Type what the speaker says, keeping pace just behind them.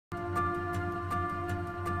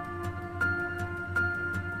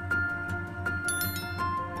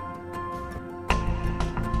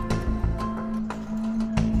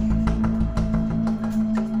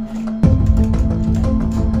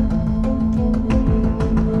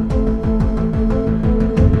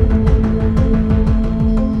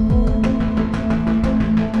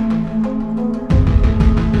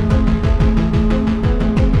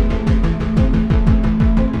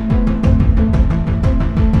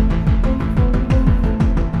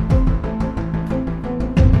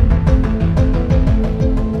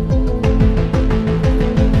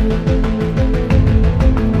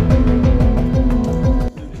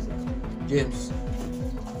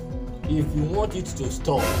want it to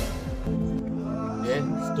stop,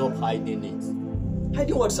 then stop hiding it.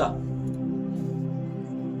 Hiding what, sir?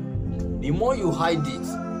 The more you hide it,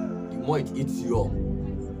 the more it eats you up.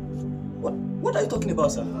 What are you talking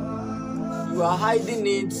about, sir? You are hiding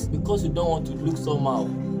it because you don't want to look somehow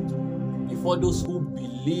before those who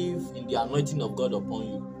believe in the anointing of God upon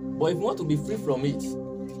you. But if you want to be free from it,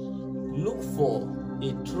 look for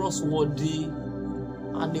a trustworthy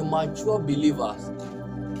and a mature believer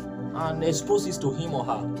and expose it to him or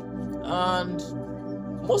her. And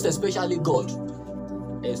most especially God,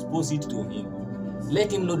 expose it to him.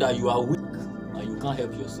 Let him know that you are weak and you can't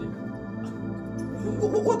help yourself.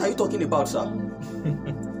 What are you talking about, sir?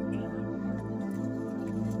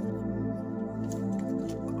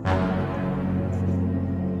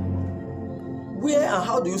 Where and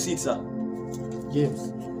how do you see it, sir?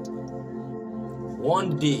 James,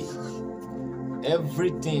 one day,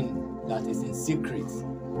 everything that is in secret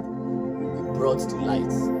will be brought to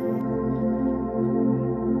light.